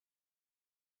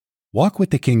Walk with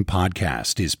the King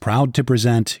podcast is proud to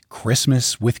present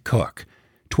Christmas with Cook,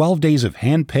 12 days of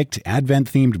hand-picked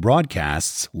Advent-themed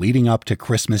broadcasts leading up to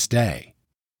Christmas Day.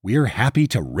 We're happy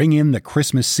to ring in the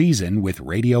Christmas season with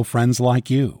radio friends like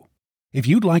you. If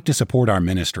you'd like to support our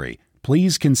ministry,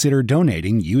 please consider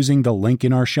donating using the link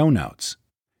in our show notes.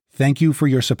 Thank you for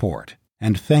your support,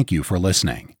 and thank you for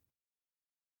listening.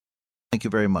 Thank you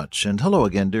very much. And hello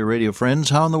again, dear radio friends.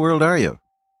 How in the world are you?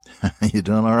 You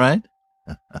doing all right?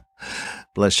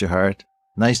 Bless your heart.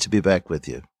 Nice to be back with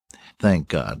you. Thank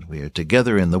God. We are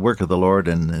together in the work of the Lord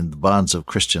and in the bonds of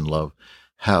Christian love.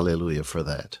 Hallelujah for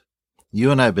that.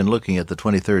 You and I have been looking at the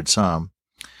 23rd Psalm,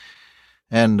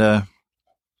 and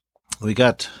we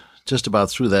got just about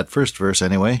through that first verse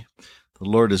anyway. The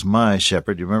Lord is my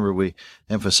shepherd. You remember we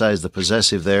emphasized the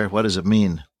possessive there. What does it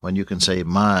mean when you can say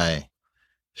my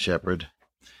shepherd?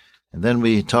 And then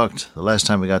we talked the last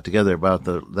time we got together about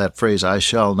that phrase, I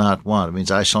shall not want. It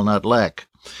means I shall not lack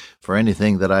for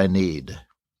anything that I need.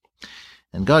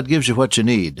 And God gives you what you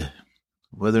need,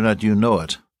 whether or not you know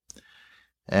it.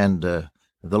 And the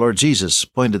Lord Jesus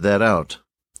pointed that out.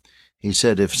 He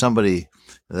said if somebody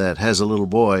that has a little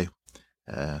boy,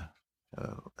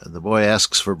 the boy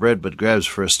asks for bread but grabs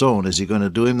for a stone, is he going to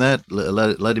do him that?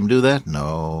 Let him do that?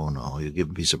 No, you give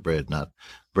him a piece of bread, not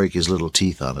break his little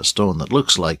teeth on a stone that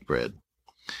looks like bread.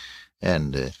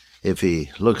 And if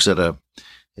he looks at a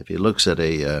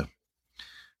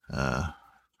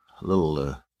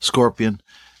little scorpion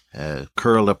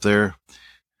curled up there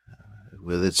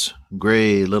with its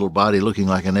gray little body looking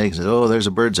like an egg, says, "Oh, there's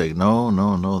a bird's egg."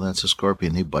 No, that's a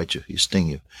scorpion. He bite you. He sting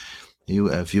you.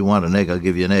 If you want an egg, I'll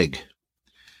give you an egg.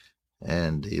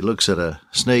 And he looks at a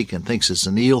snake and thinks it's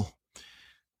an eel,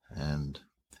 and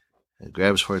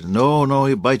grabs for it. No,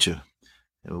 he bites you.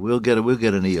 We'll get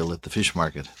an eel at the fish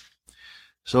market.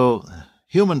 So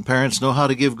human parents know how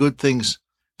to give good things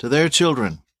to their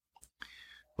children.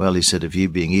 Well, he said, if ye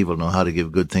being evil know how to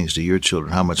give good things to your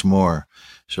children, how much more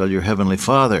shall your heavenly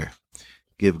Father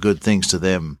give good things to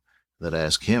them that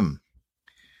ask him?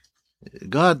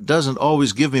 God doesn't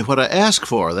always give me what I ask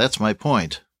for. That's my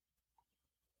point.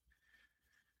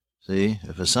 See,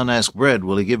 if a son asks bread,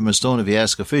 will he give him a stone? If he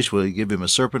asks a fish, will he give him a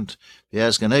serpent? If he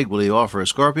asks an egg, will he offer a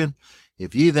scorpion?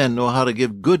 If ye then know how to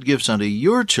give good gifts unto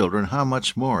your children, how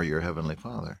much more your heavenly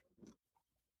Father?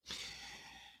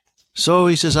 So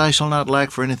he says, I shall not lack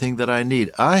for anything that I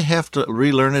need. I have to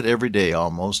relearn it every day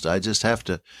almost. I just have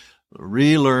to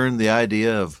relearn the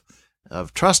idea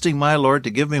of trusting my Lord to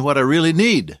give me what I really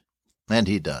need. And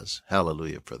he does.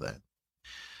 Hallelujah for that.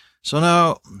 So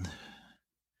now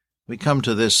we come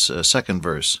to this second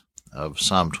verse of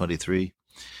Psalm 23.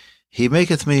 He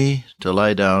maketh me to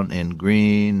lie down in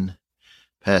green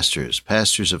pastures,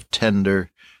 pastures of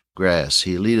tender grass.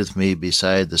 He leadeth me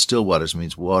beside the still waters,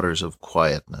 means waters of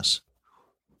quietness.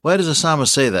 Why does the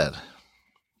psalmist say that?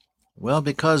 Well,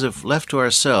 because if left to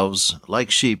ourselves, like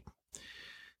sheep,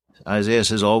 Isaiah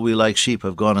says, all we like sheep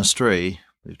have gone astray.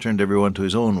 We've turned everyone to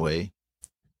his own way.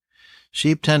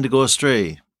 Sheep tend to go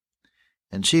astray,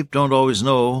 and sheep don't always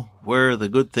know where the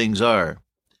good things are.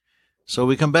 So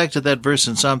we come back to that verse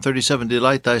in Psalm 37,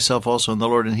 delight thyself also in the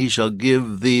Lord, and he shall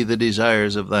give thee the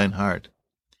desires of thine heart.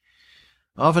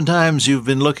 Oftentimes you've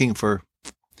been looking for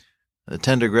the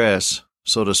tender grass,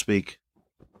 so to speak,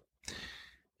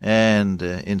 and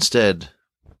instead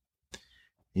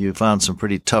you found some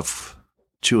pretty tough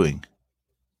chewing.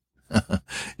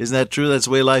 Isn't that true? That's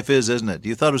the way life is, isn't it?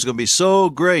 You thought it was going to be so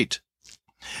great.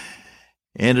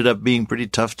 Ended up being pretty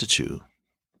tough to chew.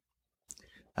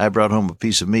 I brought home a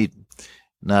piece of meat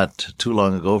not too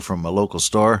long ago from a local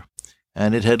store,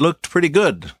 and it had looked pretty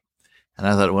good. And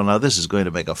I thought, well, now this is going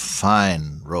to make a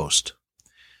fine roast.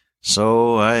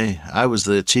 So I was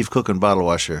the chief cook and bottle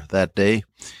washer that day,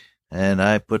 and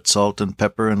I put salt and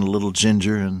pepper and a little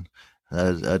ginger and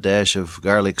a dash of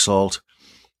garlic salt,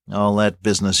 all that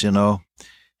business, you know.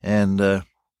 And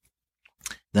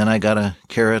then I got a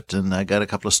carrot, and I got a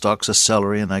couple of stalks of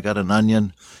celery, and I got an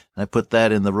onion, and I put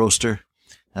that in the roaster.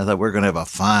 I thought we're going to have a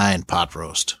fine pot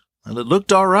roast. And it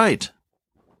looked all right.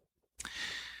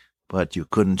 But you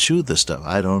couldn't chew the stuff.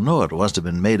 I don't know. It must have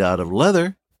been made out of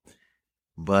leather,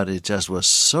 but it just was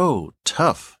so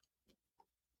tough.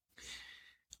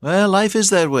 Well, life is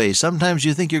that way. Sometimes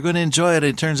you think you're going to enjoy it, and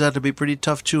it turns out to be pretty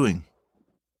tough chewing.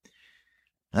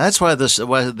 That's why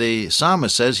the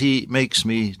psalmist says, he makes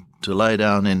me to lie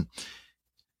down in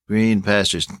green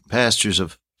pastures, pastures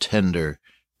of tender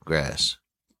grass.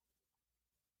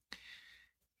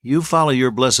 You follow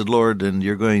your blessed Lord, and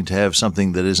you're going to have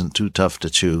something that isn't too tough to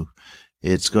chew.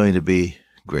 It's going to be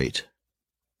great.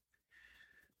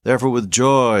 Therefore with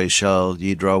joy shall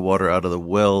ye draw water out of the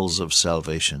wells of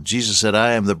salvation. Jesus said,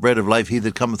 I am the bread of life. He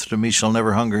that cometh to me shall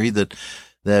never hunger. He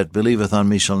that believeth on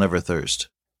me shall never thirst.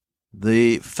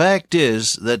 The fact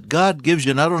is that God gives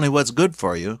you not only what's good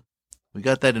for you, we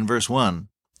got that in verse 1,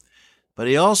 but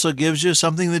He also gives you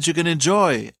something that you can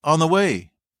enjoy on the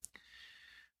way.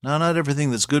 Now, not everything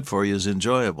that's good for you is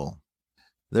enjoyable.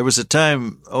 There was a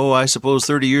time, I suppose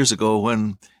 30 years ago,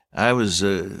 when I was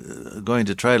going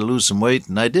to try to lose some weight,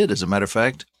 and I did, as a matter of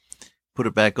fact, put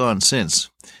it back on since.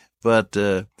 But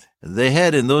they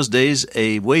had in those days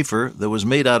a wafer that was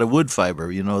made out of wood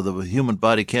fiber. You know, the human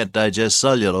body can't digest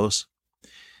cellulose.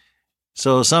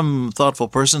 So some thoughtful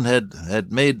person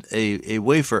had made a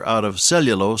wafer out of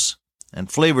cellulose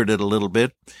and flavored it a little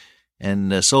bit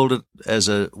and sold it as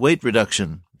a weight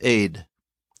reduction aid.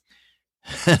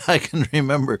 And I can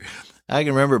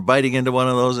remember biting into one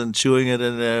of those and chewing it,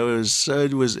 and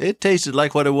it tasted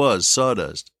like what it was,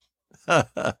 sawdust.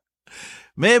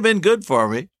 May have been good for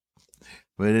me,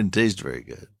 but it didn't taste very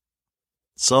good.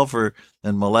 Sulfur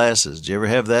and molasses. Did you ever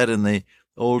have that in the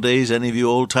old days? Any of you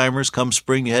old-timers, come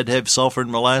spring, you had to have sulfur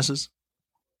and molasses?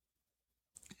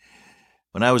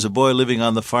 When I was a boy living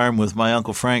on the farm with my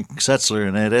Uncle Frank Setzler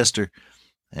and Aunt Esther,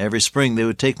 every spring they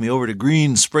would take me over to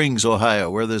Green Springs, Ohio,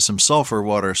 where there's some sulfur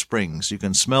water springs. You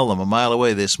can smell them a mile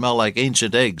away. They smell like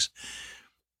ancient eggs.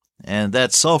 And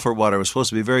that sulfur water was supposed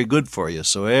to be very good for you.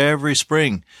 So every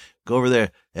spring, go over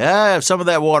there. Yeah, have some of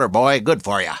that water, boy. Good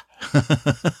for you.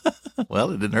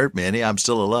 Well, it didn't hurt me any. I'm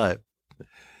still alive.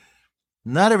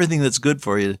 Not everything that's good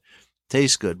for you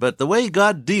tastes good. But the way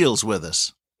God deals with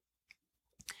us,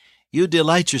 you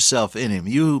delight yourself in Him.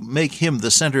 You make Him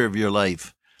the center of your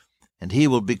life, and He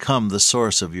will become the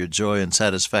source of your joy and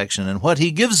satisfaction. And what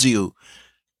He gives you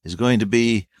is going to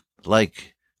be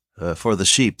like for the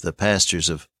sheep, the pastures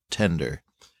of tender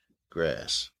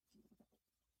grass.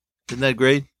 Isn't that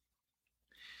great?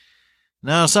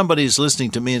 Now somebody's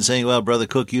listening to me and saying, well, Brother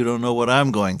Cook, you don't know what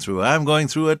I'm going through. I'm going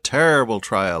through a terrible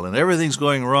trial, and everything's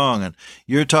going wrong, and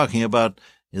you're talking about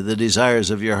the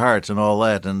desires of your heart and all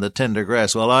that, and the tender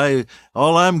grass. Well,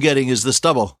 all I'm getting is the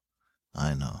stubble.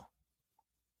 I know.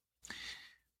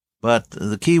 But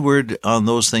the key word on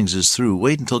those things is through.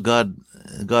 Wait until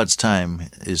God's time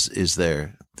is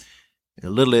there. A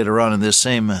little later on in this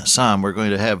same psalm, we're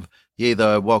going to have, yea,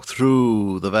 though I walk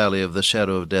through the valley of the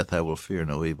shadow of death, I will fear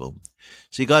no evil.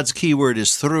 See, God's key word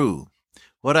is through.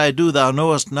 What I do thou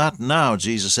knowest not now,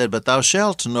 Jesus said, but thou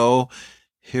shalt know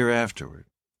hereafterward.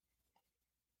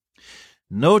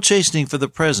 No chastening for the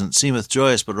present seemeth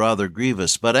joyous, but rather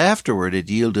grievous. But afterward it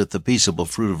yieldeth the peaceable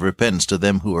fruit of repentance to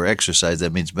them who are exercised.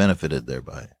 That means benefited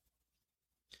thereby.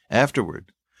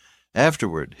 Afterward,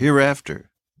 hereafter,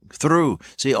 through.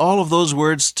 See, all of those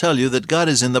words tell you that God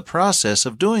is in the process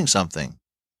of doing something.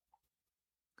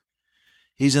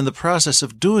 He's in the process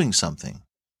of doing something.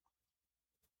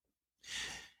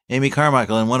 Amy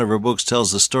Carmichael, in one of her books,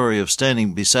 tells the story of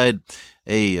standing beside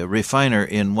a refiner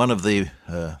in one of the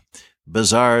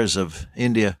bazaars of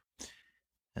India,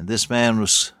 and this man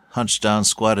was hunched down,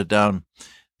 squatted down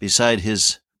beside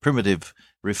his primitive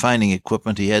refining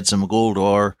equipment. He had some gold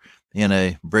ore in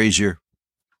a brazier,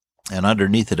 and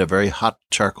underneath it a very hot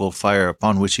charcoal fire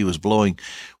upon which he was blowing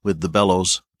with the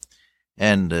bellows.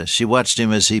 And she watched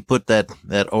him as he put that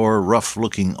ore,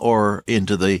 rough-looking ore,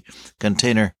 into the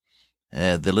container,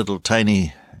 the little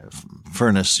tiny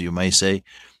furnace, you may say,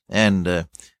 and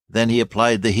then he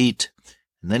applied the heat.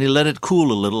 And then he let it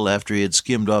cool a little after he had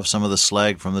skimmed off some of the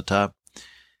slag from the top.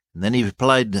 And then he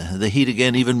applied the heat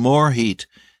again, even more heat,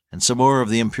 and some more of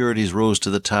the impurities rose to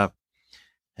the top.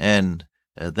 And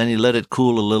then he let it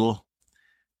cool a little.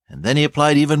 And then he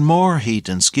applied even more heat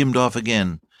and skimmed off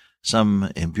again some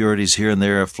impurities here and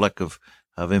there, a fleck of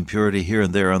impurity here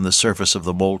and there on the surface of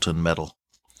the molten metal.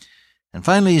 And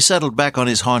finally he settled back on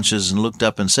his haunches and looked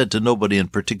up and said to nobody in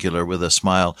particular with a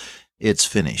smile, "It's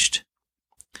finished."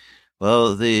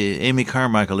 Well, the Amy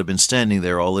Carmichael had been standing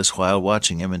there all this while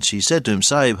watching him, and she said to him,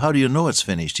 "Sahib, how do you know it's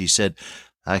finished?" He said,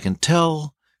 "I can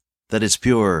tell that it's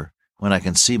pure when I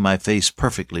can see my face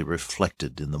perfectly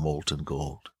reflected in the molten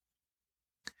gold."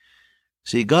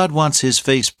 See, God wants His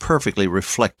face perfectly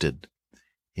reflected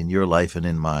in your life and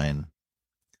in mine.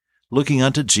 Looking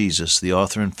unto Jesus, the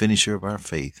author and finisher of our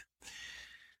faith.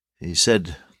 He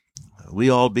said, we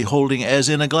all beholding as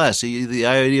in a glass, the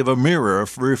idea of a mirror,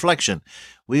 of reflection.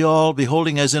 We all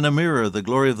beholding as in a mirror the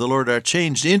glory of the Lord are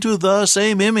changed into the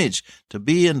same image, to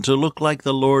be and to look like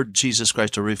the Lord Jesus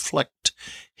Christ, to reflect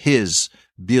His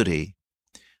beauty.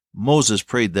 Moses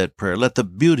prayed that prayer, "Let the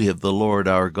beauty of the Lord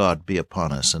our God be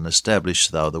upon us, and establish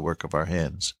thou the work of our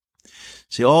hands."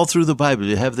 See, all through the Bible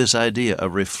you have this idea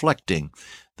of reflecting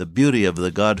the beauty of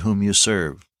the God whom you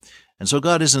serve. And so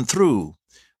God isn't through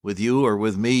with you or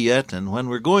with me yet, and when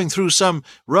we're going through some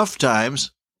rough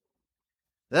times,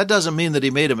 that doesn't mean that he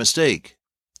made a mistake.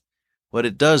 What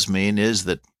it does mean is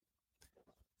that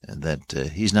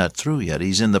he's not through yet.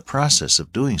 He's in the process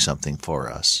of doing something for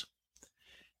us.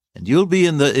 And you'll be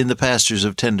in the pastures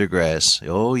of tender grass.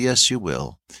 Oh, yes, you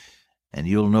will. And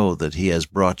you'll know that he has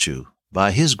brought you, by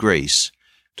his grace,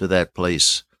 to that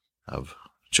place of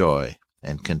joy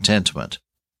and contentment.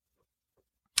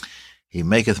 He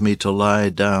maketh me to lie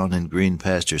down in green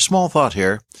pastures. Small thought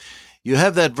here. You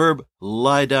have that verb,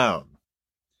 lie down.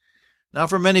 Now,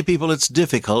 for many people, it's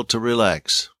difficult to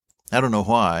relax. I don't know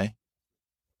why,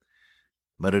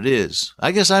 but it is.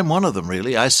 I guess I'm one of them,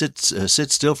 really. I sit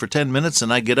still for 10 minutes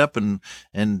and I get up and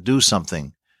do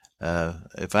something.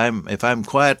 If I'm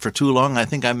quiet for too long, I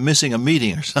think I'm missing a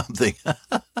meeting or something.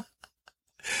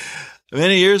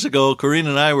 Many years ago, Corinne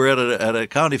and I were at a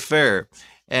county fair,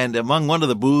 and among one of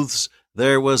the booths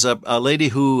there was a lady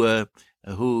who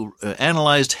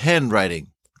analyzed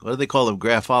handwriting. What do they call them?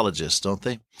 Graphologists, don't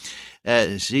they?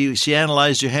 She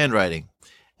analyzed your handwriting,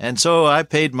 and so I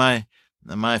paid my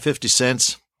 50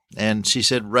 cents, and she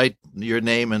said, write your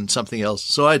name and something else.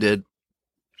 So I did.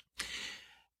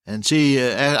 And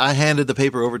I handed the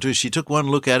paper over to her. She took one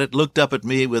look at it, looked up at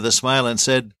me with a smile and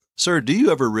said, "Sir, do you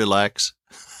ever relax?"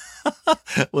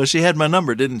 Well, she had my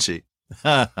number, didn't she?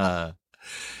 But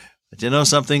you know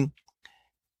something?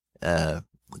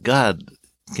 God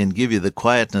can give you the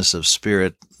quietness of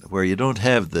spirit where you don't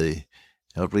have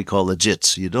what we call the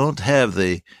jits. You don't have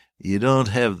the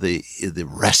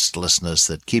restlessness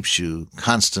that keeps you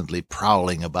constantly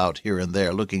prowling about here and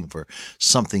there, looking for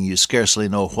something you scarcely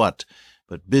know what,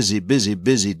 but busy,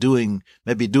 doing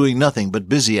nothing, but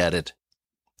busy at it.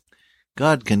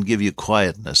 God can give you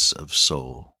quietness of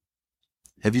soul.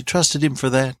 Have you trusted him for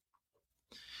that?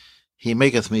 He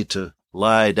maketh me to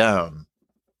lie down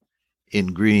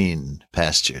in green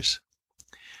pastures.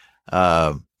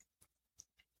 Why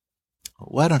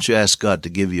don't you ask God to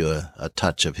give you a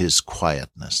touch of his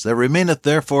quietness? There remaineth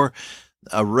therefore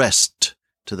a rest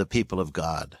to the people of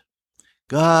God.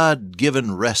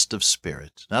 God-given rest of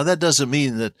spirit. Now that doesn't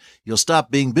mean that you'll stop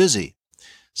being busy.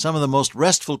 Some of the most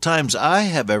restful times I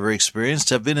have ever experienced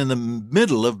have been in the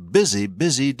middle of busy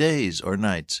days or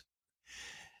nights.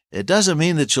 It doesn't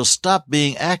mean that you'll stop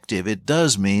being active. It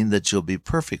does mean that you'll be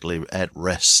perfectly at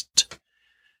rest,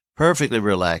 perfectly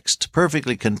relaxed,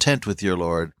 perfectly content with your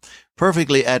Lord,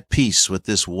 perfectly at peace with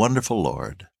this wonderful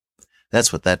Lord.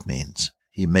 That's what that means.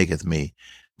 He maketh me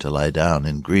to lie down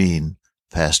in green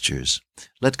pastures.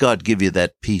 Let God give you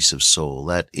that peace of soul,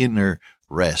 that inner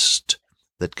rest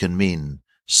that can mean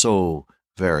so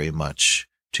very much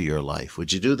to your life.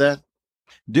 Would you do that?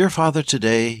 Dear Father,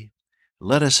 today,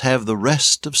 let us have the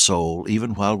rest of soul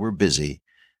even while we're busy,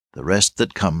 the rest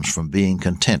that comes from being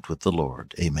content with the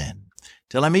Lord. Amen.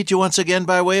 Till I meet you once again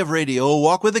by way of radio,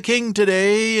 walk with the King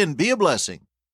today and be a blessing.